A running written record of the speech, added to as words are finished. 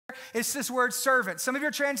it's this word servant. Some of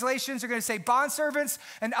your translations are going to say bondservants,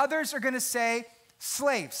 and others are going to say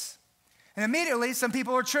slaves. And immediately, some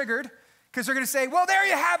people are triggered because they're going to say, well, there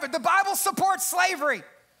you have it. The Bible supports slavery.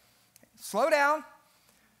 Slow down.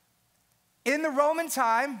 In the Roman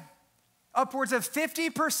time, upwards of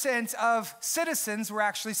 50% of citizens were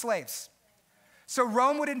actually slaves. So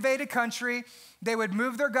Rome would invade a country. They would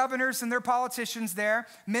move their governors and their politicians there.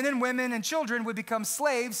 Men and women and children would become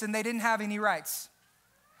slaves, and they didn't have any rights.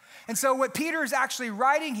 And so what Peter is actually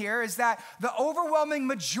writing here is that the overwhelming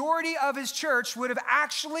majority of his church would have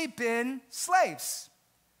actually been slaves.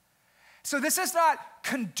 So this is not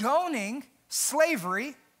condoning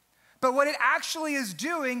slavery, but what it actually is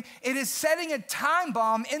doing, it is setting a time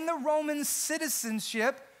bomb in the Roman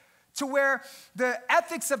citizenship to where the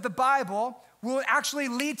ethics of the Bible will actually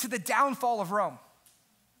lead to the downfall of Rome.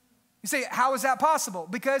 You say, how is that possible?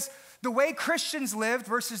 Because the way Christians lived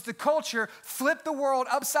versus the culture flipped the world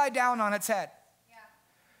upside down on its head. Yeah.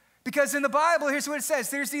 Because in the Bible, here's what it says.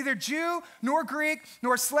 There's neither Jew, nor Greek,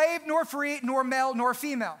 nor slave, nor free, nor male, nor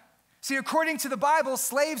female. See, according to the Bible,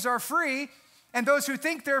 slaves are free, and those who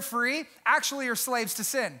think they're free actually are slaves to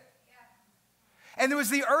sin. Yeah. And it was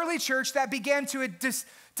the early church that began to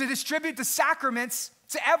distribute the sacraments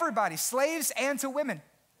to everybody, slaves and to women.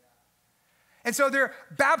 And so they're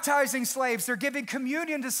baptizing slaves, they're giving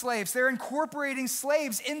communion to slaves, they're incorporating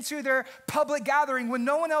slaves into their public gathering when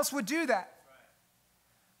no one else would do that.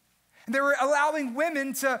 And they were allowing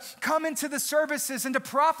women to come into the services and to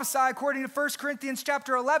prophesy according to 1 Corinthians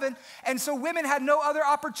chapter 11, and so women had no other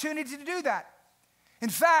opportunity to do that. In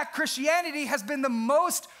fact, Christianity has been the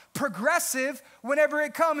most progressive whenever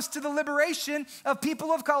it comes to the liberation of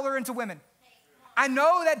people of color and to women. I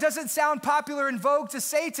know that doesn't sound popular and vogue to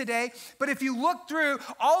say today, but if you look through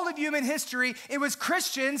all of human history, it was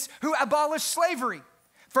Christians who abolished slavery.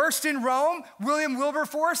 First in Rome, William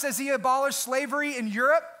Wilberforce, as he abolished slavery in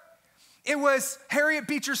Europe. It was Harriet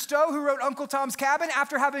Beecher Stowe who wrote Uncle Tom's Cabin.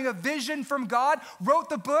 After having a vision from God, wrote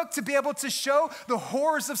the book to be able to show the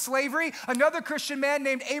horrors of slavery. Another Christian man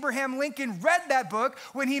named Abraham Lincoln read that book.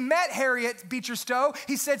 When he met Harriet Beecher Stowe,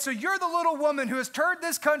 he said, so you're the little woman who has turned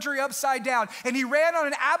this country upside down. And he ran on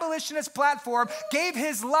an abolitionist platform, gave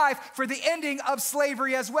his life for the ending of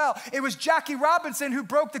slavery as well. It was Jackie Robinson who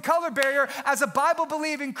broke the color barrier as a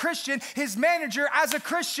Bible-believing Christian, his manager as a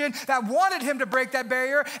Christian that wanted him to break that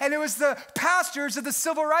barrier. And it was the pastors of the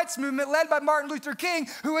civil rights movement led by Martin Luther King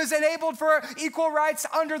who was enabled for equal rights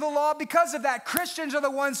under the law because of that. Christians are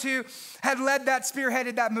the ones who had led that,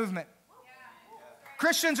 spearheaded that movement.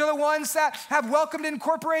 Christians are the ones that have welcomed and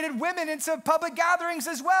incorporated women into public gatherings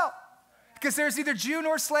as well. Because there's neither Jew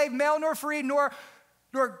nor slave, male nor free, nor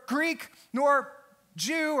Greek, nor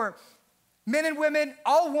Jew, or men and women,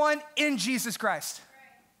 all one in Jesus Christ.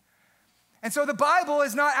 And so the Bible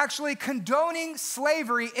is not actually condoning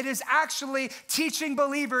slavery. It is actually teaching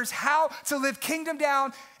believers how to live kingdom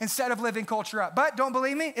down instead of living culture up. But don't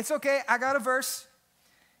believe me? It's okay. I got a verse.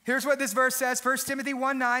 Here's what this verse says, 1 Timothy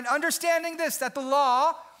 1:9. Understanding this, that the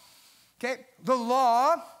law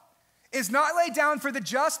is not laid down for the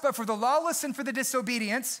just, but for the lawless and for the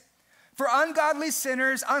disobedience, for ungodly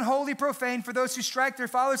sinners, unholy, profane, for those who strike their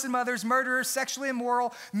fathers and mothers, murderers, sexually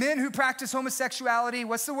immoral, men who practice homosexuality,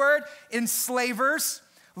 what's the word? Enslavers,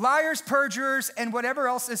 liars, perjurers, and whatever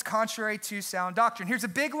else is contrary to sound doctrine. Here's a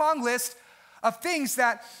big long list of things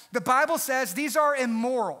that the Bible says these are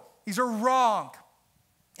immoral. These are wrong.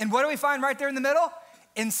 And what do we find right there in the middle?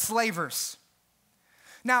 Enslavers.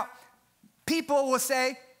 Now, people will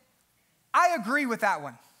say, I agree with that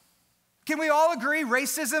one. Can we all agree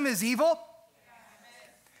racism is evil? Yes.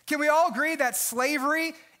 Can we all agree that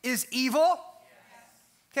slavery is evil? Yes.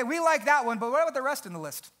 Okay, we like that one, but what about the rest in the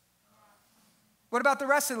list? What about the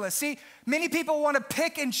rest of the list? See, many people want to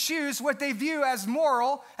pick and choose what they view as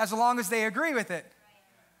moral as long as they agree with it.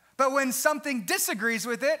 But when something disagrees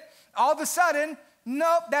with it, all of a sudden,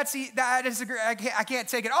 nope, I disagree. I can't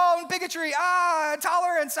take it. Oh, bigotry,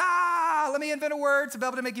 intolerance, let me invent a word to be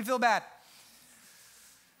able to make you feel bad.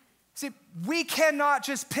 See, we cannot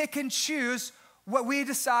just pick and choose what we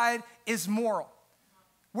decide is moral.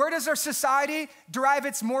 Where does our society derive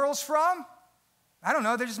its morals from? I don't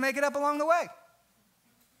know, they just make it up along the way.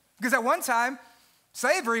 Because at one time,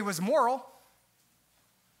 slavery was moral.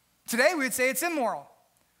 Today, we'd say it's immoral.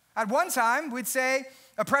 At one time, we'd say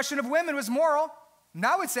oppression of women was moral.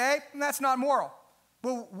 Now we'd say that's not moral.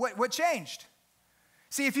 Well, what changed?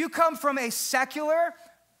 See, if you come from a secular,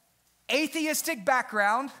 atheistic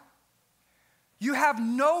background, you have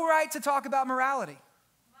no right to talk about morality.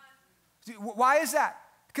 Why is that?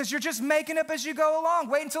 Because you're just making up as you go along.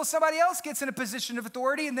 Wait until somebody else gets in a position of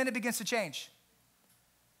authority and then it begins to change.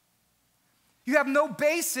 You have no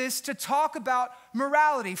basis to talk about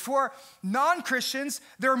morality. For non-Christians,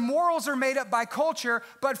 their morals are made up by culture,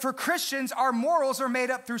 but for Christians, our morals are made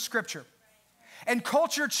up through Scripture. And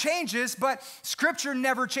culture changes, but Scripture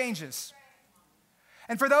never changes.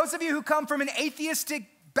 And for those of you who come from an atheistic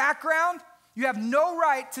background, you have no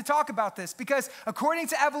right to talk about this because according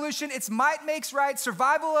to evolution, it's might makes right,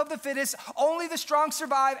 survival of the fittest, only the strong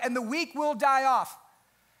survive, and the weak will die off.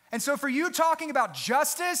 And so for you talking about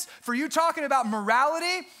justice, for you talking about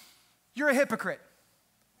morality, you're a hypocrite.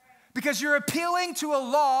 Because you're appealing to a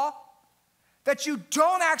law that you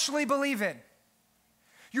don't actually believe in.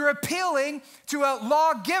 You're appealing to a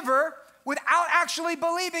lawgiver without actually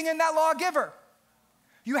believing in that lawgiver.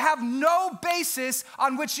 You have no basis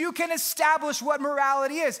on which you can establish what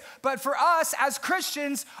morality is. But for us as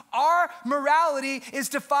Christians, our morality is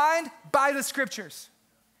defined by the Scriptures.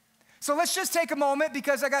 So let's just take a moment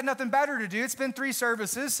because I got nothing better to do. It's been 3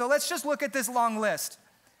 services, so let's just look at this long list.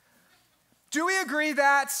 Do we agree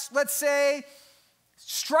that, let's say,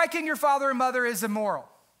 striking your father and mother is immoral?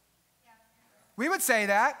 Yeah. We would say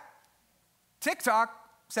that. TikTok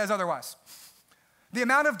says otherwise. The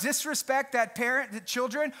amount of disrespect that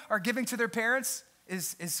children are giving to their parents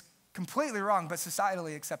is completely wrong, but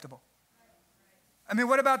societally acceptable. I mean,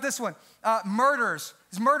 what about this one? Murders.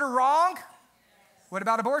 Is murder wrong? What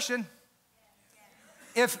about abortion?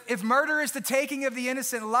 If murder is the taking of the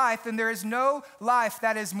innocent life, then there is no life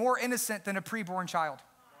that is more innocent than a preborn child.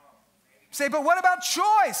 Say, but what about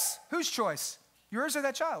choice? Whose choice? Yours or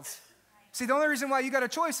that child's? See, the only reason why you got a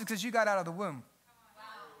choice is because you got out of the womb.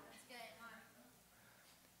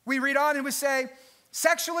 We read on and we say,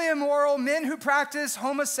 sexually immoral, men who practice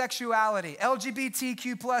homosexuality,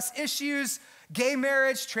 LGBTQ plus issues, gay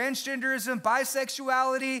marriage, transgenderism,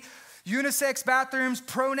 bisexuality, unisex bathrooms,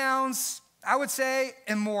 pronouns, I would say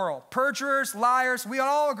immoral. Perjurers, liars, we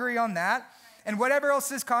all agree on that. And whatever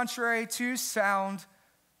else is contrary to sound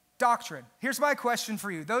doctrine. Here's my question for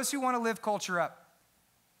you, those who want to live culture up.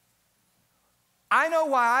 I know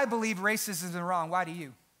why I believe racism is wrong. Why do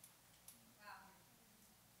you?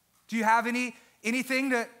 Do you have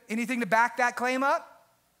anything to back that claim up?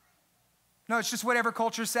 No, it's just whatever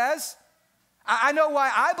culture says. I know why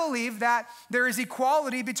I believe that there is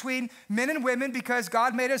equality between men and women because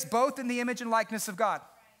God made us both in the image and likeness of God.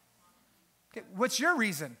 Okay, what's your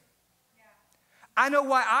reason? I know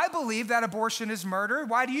why I believe that abortion is murder.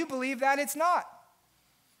 Why do you believe that it's not?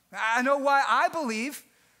 I know why I believe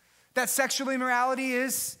that sexual immorality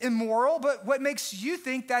is immoral, but what makes you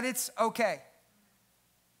think that it's okay?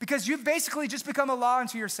 Because you've basically just become a law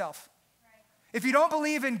unto yourself. If you don't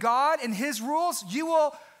believe in God and His rules, you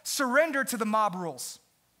will surrender to the mob rules.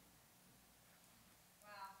 Wow.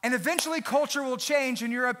 And eventually culture will change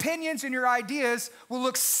and your opinions and your ideas will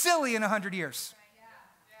look silly in 100 years. Right.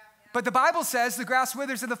 Yeah. But the Bible says the grass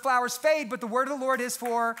withers and the flowers fade, but the word of the Lord is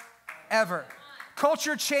forever.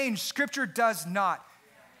 Culture changes, Scripture does not.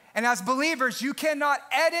 And as believers, you cannot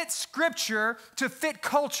edit Scripture to fit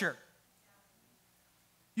culture.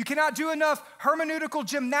 You cannot do enough hermeneutical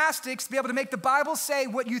gymnastics to be able to make the Bible say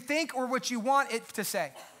what you think or what you want it to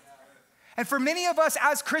say. And for many of us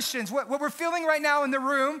as Christians, what we're feeling right now in the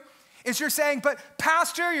room is you're saying, but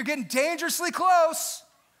Pastor, you're getting dangerously close.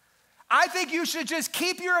 I think you should just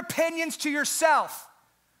keep your opinions to yourself.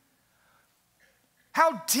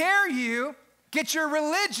 How dare you get your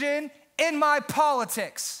religion in my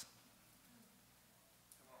politics?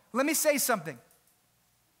 Let me say something.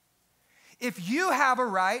 If you have a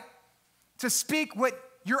right to speak what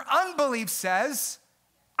your unbelief says,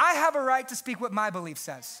 I have a right to speak what my belief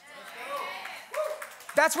says.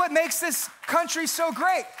 That's what makes this country so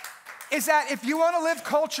great, is that if you want to live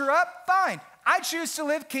culture up, fine. I choose to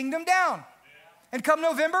live kingdom down. And come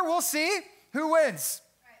November, we'll see who wins.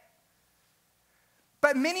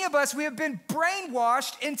 But many of us, we have been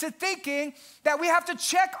brainwashed into thinking that we have to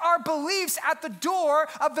check our beliefs at the door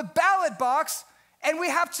of the ballot box and we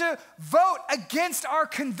have to vote against our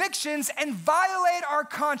convictions and violate our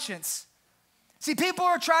conscience. See, people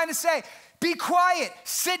are trying to say, be quiet,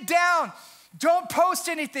 sit down, don't post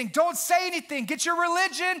anything, don't say anything, get your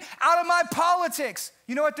religion out of my politics.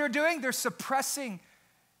 You know what they're doing? They're suppressing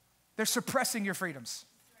your freedoms.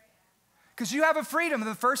 Because you have a freedom of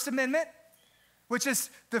the First Amendment, which is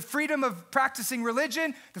the freedom of practicing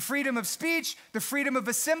religion, the freedom of speech, the freedom of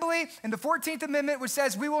assembly, and the 14th Amendment, which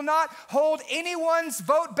says we will not hold anyone's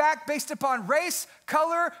vote back based upon race,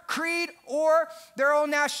 color, creed, or their own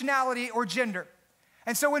nationality or gender.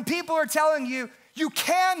 And so when people are telling you, you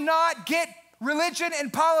cannot get religion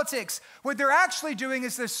in politics, what they're actually doing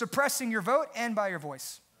is they're suppressing your vote and by your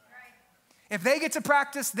voice. Right. If they get to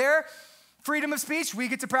practice their freedom of speech, we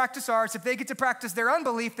get to practice ours. If they get to practice their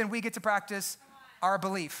unbelief, then we get to practice our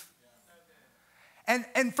belief.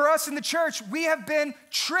 And for us in the church, we have been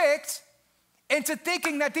tricked into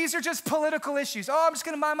thinking that these are just political issues. Oh, I'm just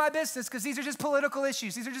going to mind my business because these are just political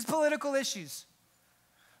issues. These are just political issues.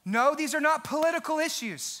 No, these are not political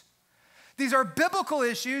issues. These are biblical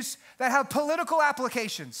issues that have political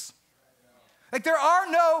applications. Like there are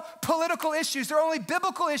no political issues. There are only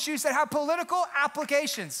biblical issues that have political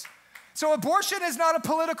applications. So abortion is not a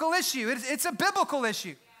political issue. It's a biblical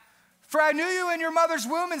issue. For I knew you in your mother's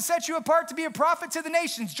womb and set you apart to be a prophet to the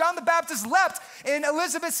nations. John the Baptist leapt in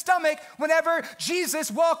Elizabeth's stomach whenever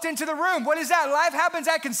Jesus walked into the room. What is that? Life happens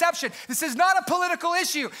at conception. This is not a political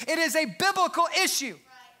issue. It is a biblical issue.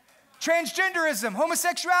 Transgenderism,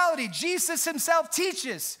 homosexuality, Jesus himself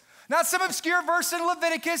teaches. Not some obscure verse in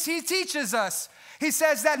Leviticus, he teaches us. He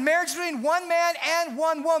says that marriage between one man and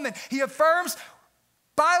one woman. He affirms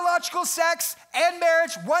biological sex and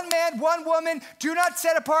marriage, one man, one woman. Do not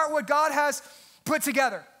set apart what God has put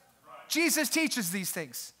together. Jesus teaches these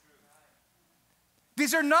things.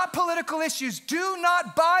 These are not political issues. Do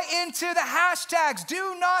not buy into the hashtags.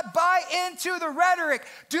 Do not buy into the rhetoric.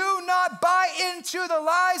 Do not buy into the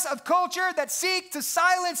lies of culture that seek to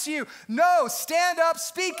silence you. No, stand up,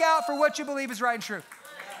 speak out for what you believe is right and true.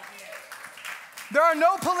 There are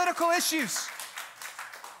no political issues.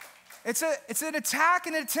 It's an attack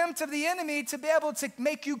and an attempt of the enemy to be able to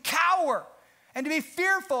make you cower and to be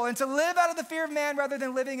fearful and to live out of the fear of man rather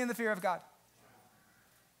than living in the fear of God.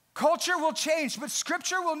 Culture will change, but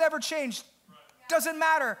Scripture will never change. Doesn't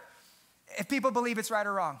matter if people believe it's right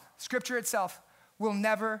or wrong. Scripture itself will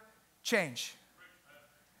never change.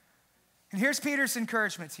 And here's Peter's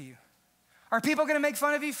encouragement to you. Are people going to make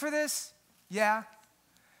fun of you for this? Yeah.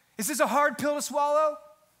 Is this a hard pill to swallow?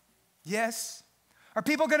 Yes. Are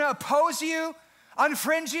people going to oppose you,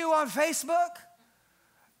 unfriend you on Facebook?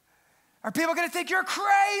 Are people going to think you're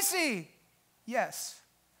crazy? Yes.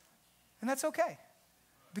 And that's okay,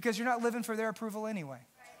 because you're not living for their approval anyway.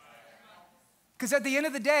 Because at the end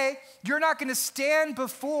of the day, you're not going to stand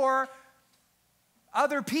before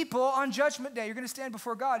other people on Judgment Day. You're going to stand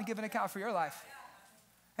before God and give an account for your life.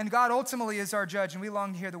 And God ultimately is our judge, and we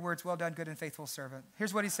long to hear the words, well done, good and faithful servant.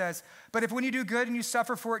 Here's what he says. But if when you do good and you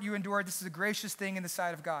suffer for it, you endure, this is a gracious thing in the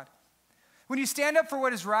sight of God. When you stand up for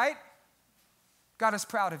what is right, God is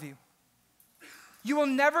proud of you. You will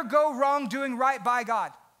never go wrong doing right by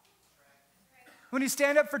God. When you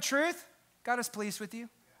stand up for truth, God is pleased with you.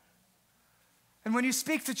 And when you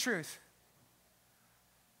speak the truth,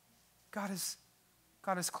 God is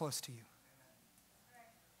close to you.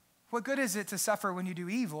 What good is it to suffer when you do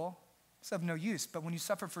evil? It's of no use. But when you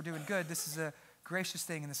suffer for doing good, this is a gracious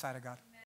thing in the sight of God.